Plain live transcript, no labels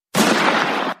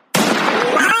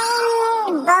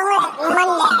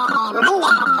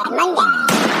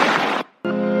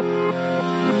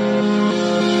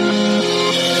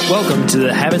Welcome to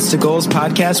the Habits to Goals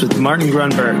podcast with Martin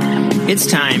Grunberg. It's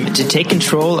time to take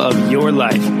control of your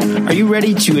life. Are you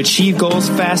ready to achieve goals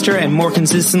faster and more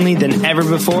consistently than ever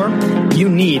before? You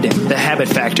need the Habit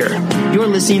Factor. You're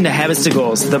listening to Habits to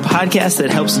Goals, the podcast that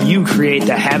helps you create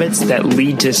the habits that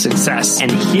lead to success.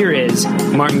 And here is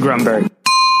Martin Grunberg.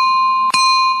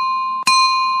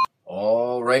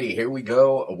 Alrighty, here we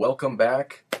go. Welcome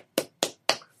back.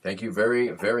 Thank you very,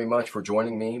 very much for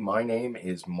joining me. My name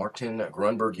is Martin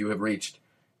Grunberg. You have reached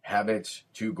Habits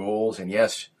to Goals. And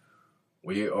yes,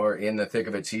 we are in the thick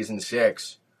of it, Season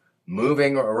 6.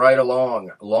 Moving right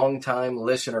along. Long-time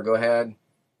listener, go ahead.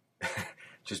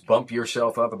 Just bump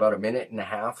yourself up about a minute and a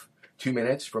half, 2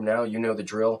 minutes from now. You know the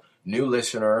drill. New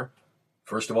listener,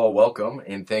 first of all, welcome.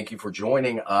 And thank you for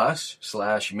joining us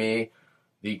 / me.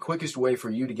 The quickest way for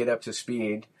you to get up to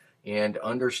speed and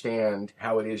understand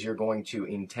how it is you're going to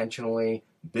intentionally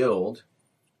build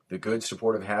the good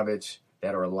supportive habits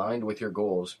that are aligned with your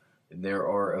goals. There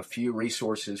are a few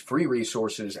resources, free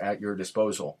resources at your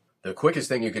disposal. The quickest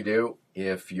thing you could do,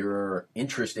 if you're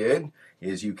interested,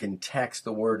 is you can text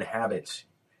the word habits,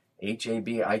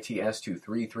 HABITS, to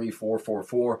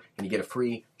 33444, and you get a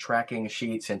free tracking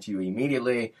sheet sent to you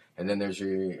immediately, and then there's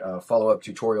a follow-up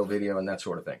tutorial video and that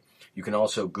sort of thing. You can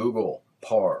also Google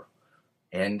PAR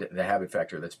and the Habit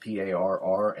Factor. That's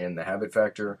PARR and the Habit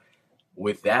Factor.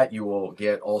 With that, you will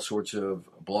get all sorts of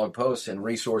blog posts and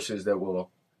resources that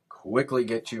will quickly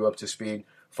get you up to speed.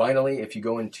 Finally, if you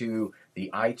go into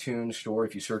the iTunes store,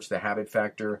 if you search the Habit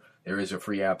Factor, there is a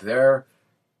free app there.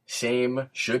 Same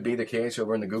should be the case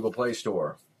over in the Google Play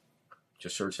Store.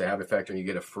 Just search the Habit Factor and you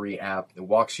get a free app that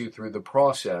walks you through the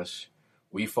process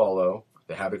we follow,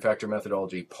 the Habit Factor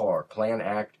methodology, PAR, plan,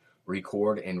 act,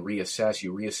 record, and reassess.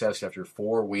 You reassess after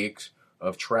 4 weeks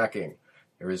of tracking.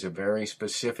 There is a very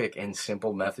specific and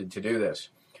simple method to do this.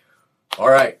 All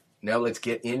right, now let's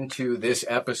get into this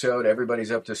episode.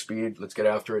 Everybody's up to speed. Let's get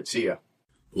after it. See ya.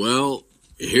 Well,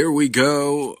 here we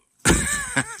go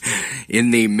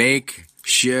in the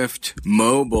makeshift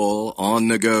mobile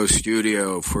on-the-go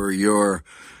studio for your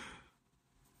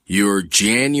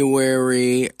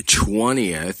January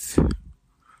 20th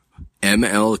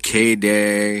MLK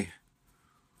Day.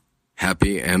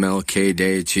 Happy MLK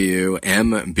Day to you,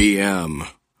 MBM.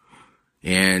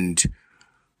 And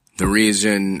the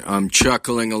reason I'm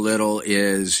chuckling a little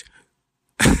is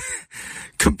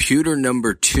computer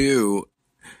number 2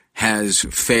 has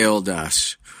failed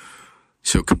us.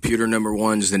 So computer number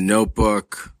 1's the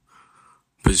notebook,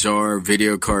 bizarre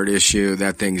video card issue.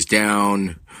 That thing's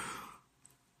down.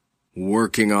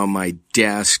 Working on my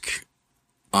desk,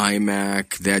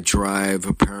 iMac, that drive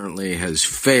apparently has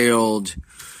failed.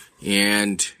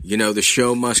 And, you know, the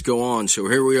show must go on. So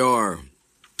here we are.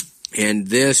 And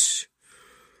this,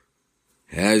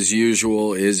 as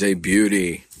usual, is a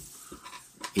beauty.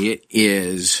 The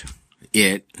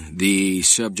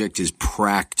subject is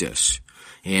practice.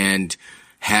 And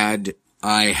had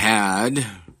I had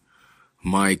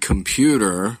my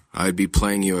computer, I'd be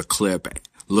playing you a clip.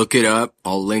 Look it up.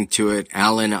 I'll link to it.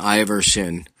 Allen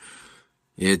Iverson.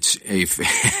 It's a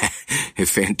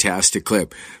fantastic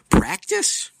clip.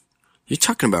 Practice? You're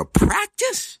talking about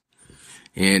practice?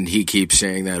 And he keeps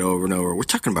saying that over and over. We're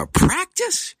talking about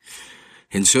practice?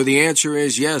 And so the answer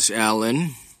is yes,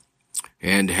 Allen.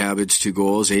 And Habits to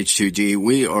Goals, H2D.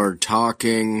 We are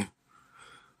talking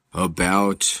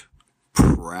about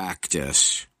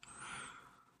practice.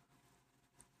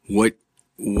 What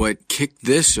kicked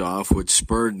this off, what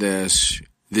spurred this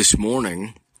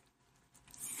morning,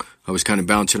 I was kind of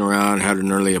bouncing around, had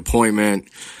an early appointment,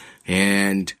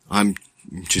 and I'm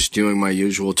just doing my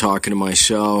usual talking to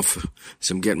myself as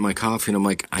I'm getting my coffee, and I'm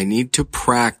like, I need to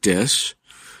practice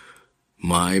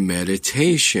my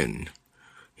meditation.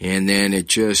 And then it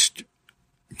just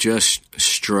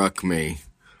struck me.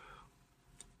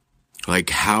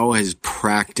 Like, how has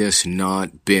practice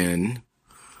not been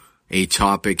a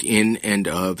topic in and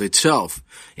of itself?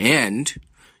 And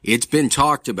it's been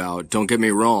talked about, don't get me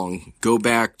wrong. Go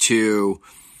back to,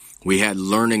 we had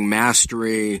learning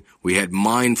mastery, we had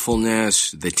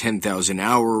mindfulness, the 10,000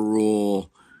 hour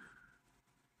rule,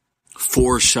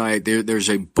 foresight. There's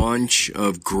a bunch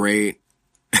of great,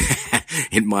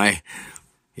 in my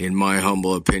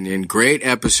humble opinion, great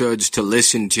episodes to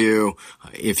listen to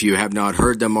if you have not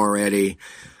heard them already.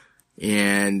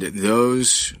 And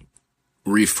those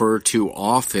refer to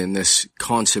often this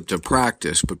concept of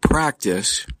practice, but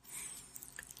practice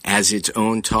as its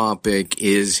own topic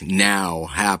is now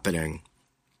happening.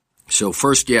 So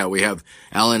first, we have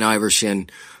Allen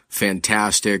Iverson,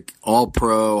 fantastic,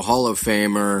 All-Pro, Hall of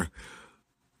Famer,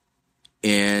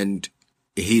 and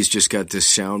he's just got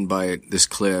this soundbite, this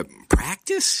clip.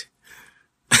 Practice?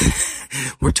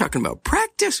 We're talking about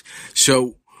practice?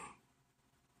 So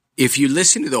if you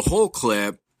listen to the whole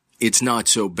clip, it's not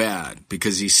so bad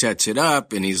because he sets it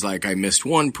up and he's like, I missed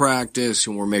one practice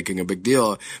and we're making a big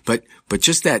deal. But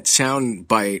just that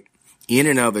soundbite in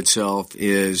and of itself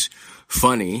is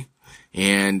funny,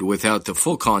 and without the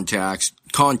full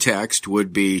context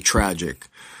would be tragic.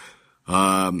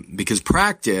 Because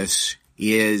practice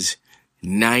is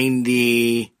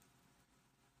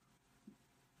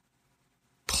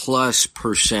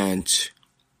 90+%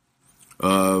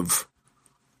 of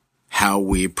how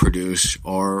we produce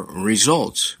our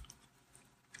results.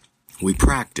 We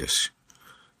practice.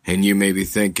 And you may be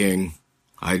thinking,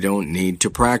 I don't need to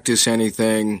practice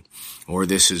anything, or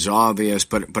this is obvious,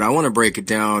 but I want to break it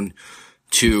down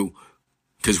to,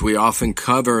 because we often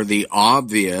cover the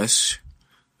obvious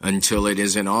until it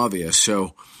isn't obvious.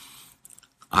 So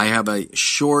I have a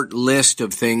short list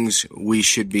of things we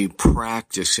should be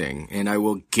practicing, and I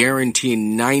will guarantee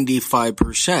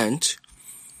 95%,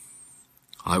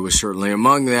 I was certainly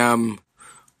among them,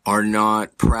 are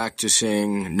not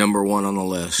practicing number one on the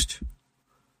list.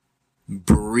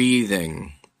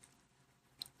 Breathing.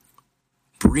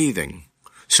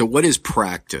 So what is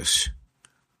practice?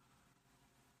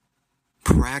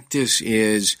 Practice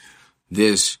is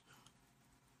this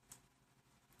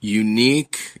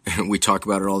unique, we talk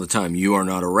about it all the time, you are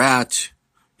not a rat,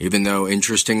 even though,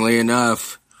 interestingly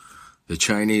enough, the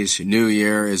Chinese New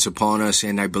Year is upon us,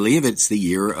 and I believe it's the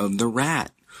year of the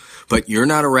rat. But you're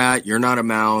not a rat, you're not a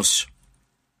mouse,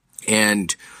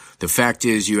 and the fact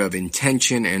is you have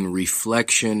intention and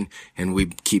reflection, and we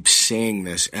keep saying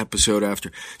this episode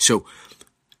after. So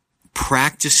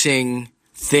practicing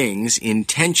things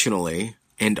intentionally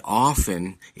and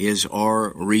often is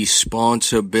our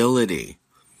responsibility.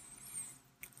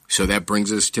 So that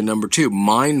brings us to number 2,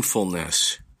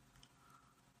 mindfulness.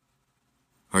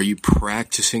 Are you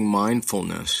practicing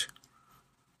mindfulness?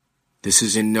 This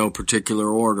is in no particular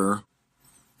order.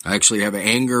 I actually have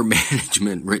anger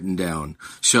management written down.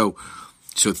 So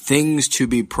things to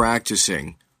be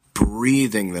practicing.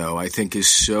 Breathing, though, I think is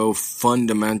so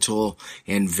fundamental,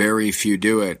 and very few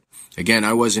do it. Again,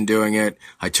 I wasn't doing it.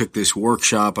 I took this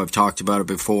workshop. I've talked about it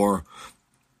before.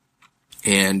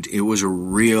 And it was a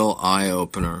real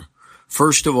eye-opener.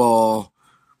 First of all,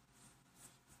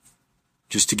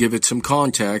 just to give it some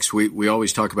context, we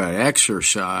always talk about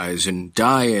exercise and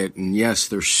diet, and yes,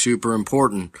 they're super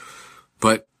important.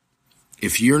 But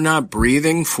if you're not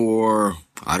breathing for,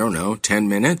 10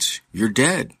 minutes, you're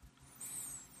dead.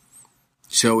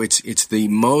 So it's the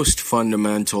most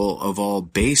fundamental of all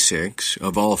basics,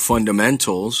 of all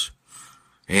fundamentals,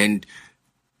 and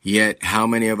yet how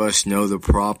many of us know the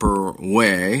proper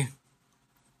way,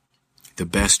 the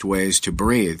best ways to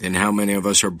breathe, and how many of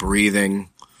us are breathing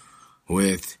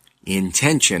with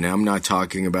intention? I'm not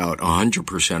talking about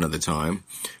 100% of the time,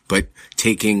 but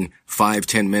taking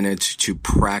 5-10 minutes to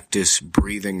practice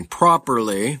breathing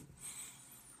properly.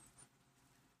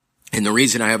 And the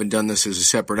reason I haven't done this as a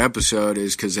separate episode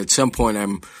is because at some point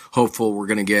I'm hopeful we're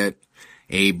going to get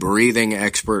a breathing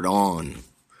expert on.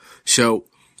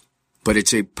 But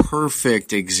it's a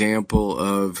perfect example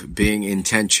of being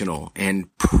intentional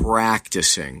and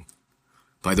practicing.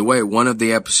 By the way, one of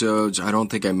the episodes, I don't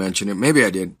think I mentioned it, maybe I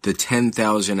did, the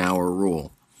 10,000 hour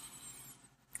rule.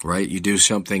 Right? You do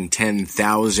something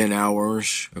 10,000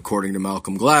 hours, according to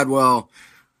Malcolm Gladwell,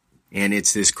 and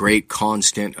it's this great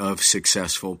constant of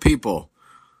successful people.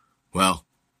 Well,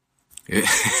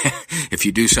 if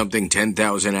you do something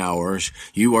 10,000 hours,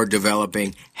 you are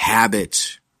developing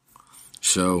habits.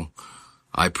 So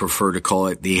I prefer to call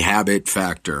it the habit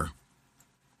factor.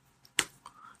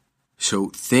 So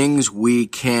things we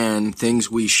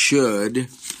should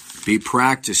be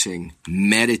practicing: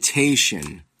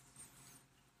 meditation,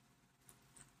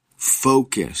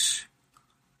 focus.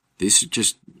 This is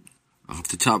just off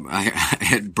the top. I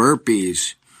had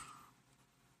burpees.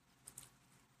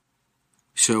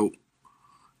 So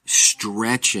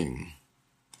stretching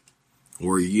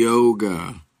or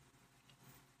yoga.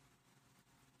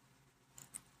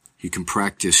 You can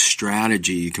practice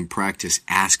strategy. You can practice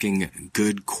asking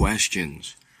good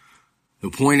questions.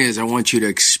 The point is, I want you to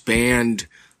expand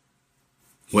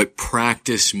what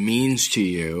practice means to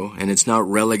you, and it's not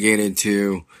relegated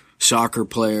to soccer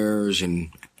players and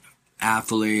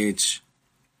athletes.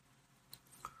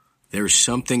 There's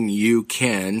something you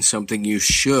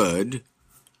should.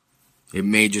 It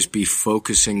may just be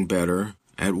focusing better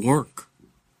at work.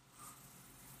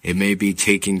 It may be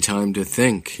taking time to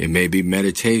think. It may be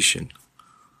meditation.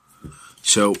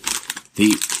 So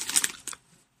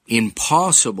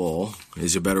impossible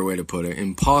is a better way to put it,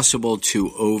 impossible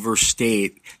to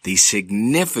overstate the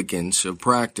significance of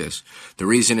practice. The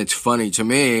reason it's funny to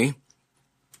me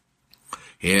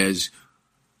is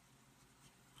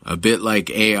a bit like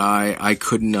AI. I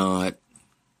could not,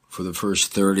 for the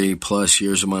first 30 plus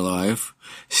years of my life,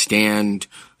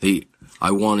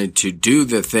 I wanted to do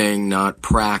the thing, not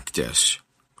practice,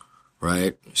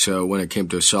 right? So when it came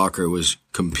to soccer, it was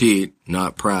compete,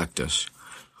 not practice.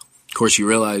 Of course, you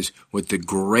realize with the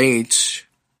greats,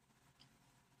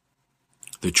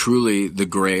 the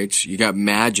greats, you got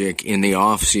Magic in the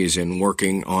off season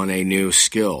working on a new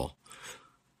skill.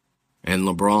 And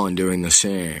LeBron doing the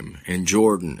same. And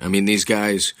Jordan. I mean, these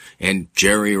guys, and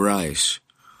Jerry Rice,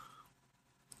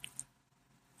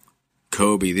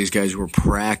 Kobe, these guys were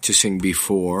practicing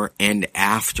before and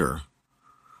after.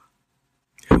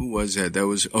 Who was that? That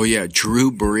was,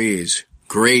 Drew Brees.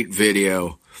 Great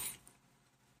video.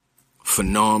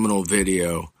 Phenomenal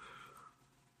video.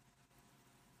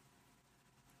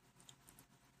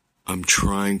 I'm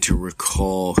trying to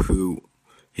recall who.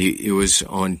 He was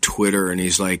on Twitter and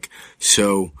he's like,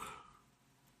 so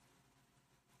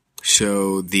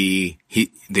the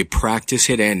practice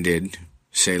had ended,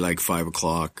 say like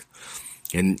 5:00,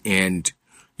 and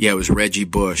it was Reggie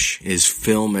Bush is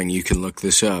filming. You can look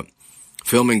this up.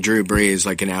 Filming Drew Brees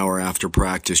like an hour after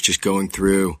practice, just going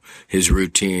through his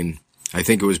routine. I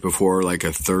think it was before like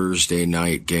a Thursday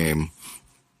night game.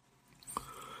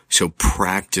 So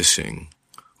practicing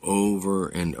over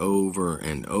and over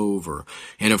and over.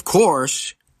 And of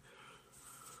course,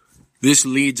 this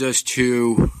leads us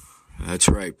to, that's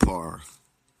right, PAR.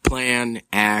 Plan,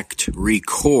 act,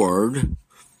 record,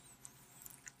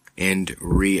 and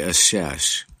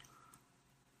reassess.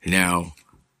 Now,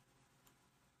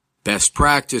 best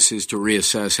practice is to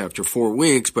reassess after 4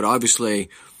 weeks, but obviously,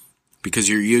 because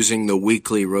you're using the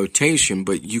weekly rotation,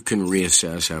 but you can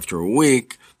reassess after a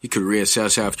week, you could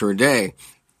reassess after a day.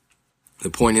 The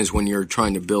point is, when you're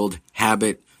trying to build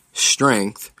habit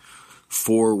strength,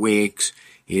 4 weeks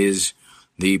is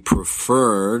the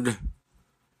preferred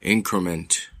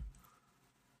increment.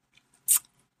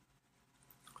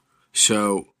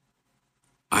 So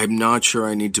I'm not sure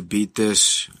I need to beat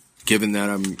this, given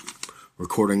that I'm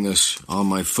recording this on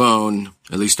my phone.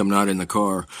 At least I'm not in the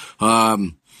car.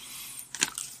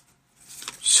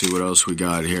 See what else we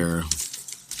got here.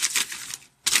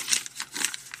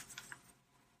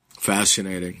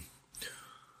 Fascinating.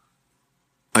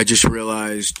 I just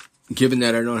realized, given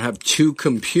that I don't have 2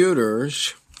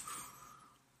 computers,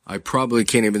 I probably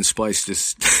can't even splice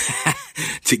this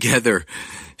together.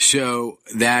 So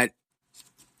that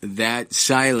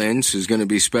silence is going to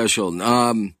be special.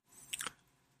 I'm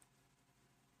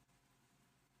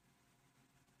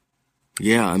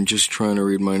just trying to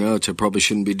read my notes. I probably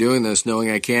shouldn't be doing this, knowing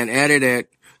I can't edit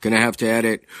it. Gonna have to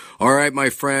edit. All right,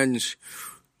 my friends.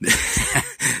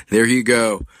 There you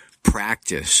go.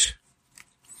 Practice.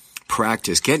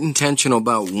 Get intentional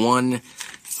about one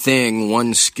thing,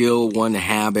 one skill, one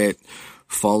habit.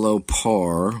 Follow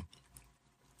PAR.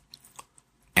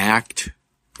 Act,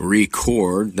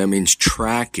 record. That means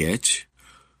track it.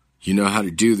 You know how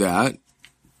to do that.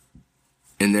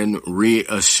 And then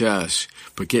reassess.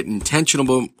 But get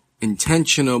intentional.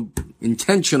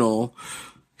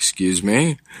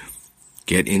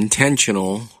 Get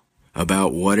intentional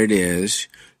about what it is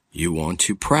you want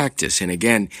to practice. And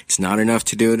again, it's not enough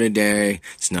to do it a day.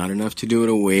 It's not enough to do it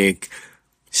a week.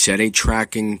 Set a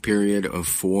tracking period of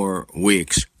 4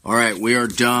 weeks. All right, we are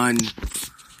done.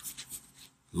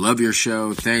 Love your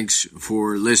show. Thanks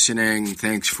for listening.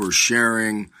 Thanks for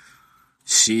sharing.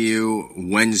 See you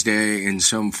Wednesday in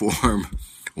some form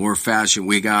or fashion.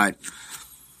 We got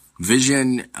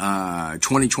Vision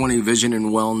 2020 Vision and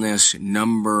Wellness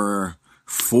number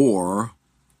 4.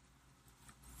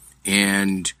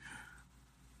 And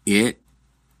it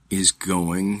is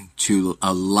going to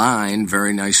align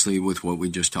very nicely with what we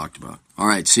just talked about. All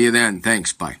right, see you then.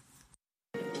 Thanks. Bye.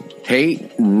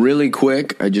 Hey, really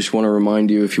quick, I just want to remind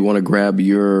you, if you want to grab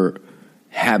your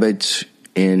habits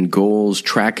and goals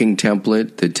tracking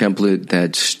template, the template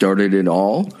that started it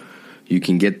all, you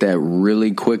can get that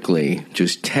really quickly.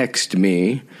 Just text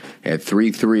me at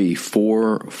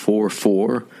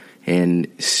 33444 and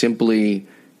simply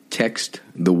text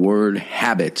the word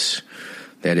habits,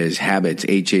 that is habits,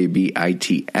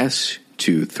 HABITS,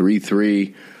 to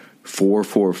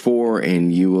 33444,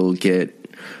 and you will get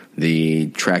the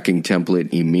tracking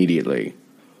template immediately.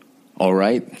 All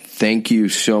right. Thank you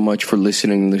so much for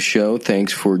listening to the show.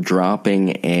 Thanks for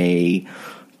dropping a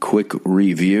quick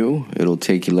review. It'll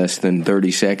take you less than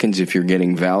 30 seconds if you're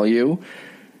getting value.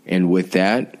 And with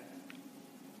that,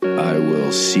 I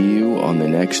will see you on the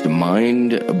next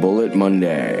Mind Bullet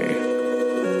Monday.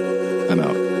 I'm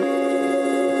out.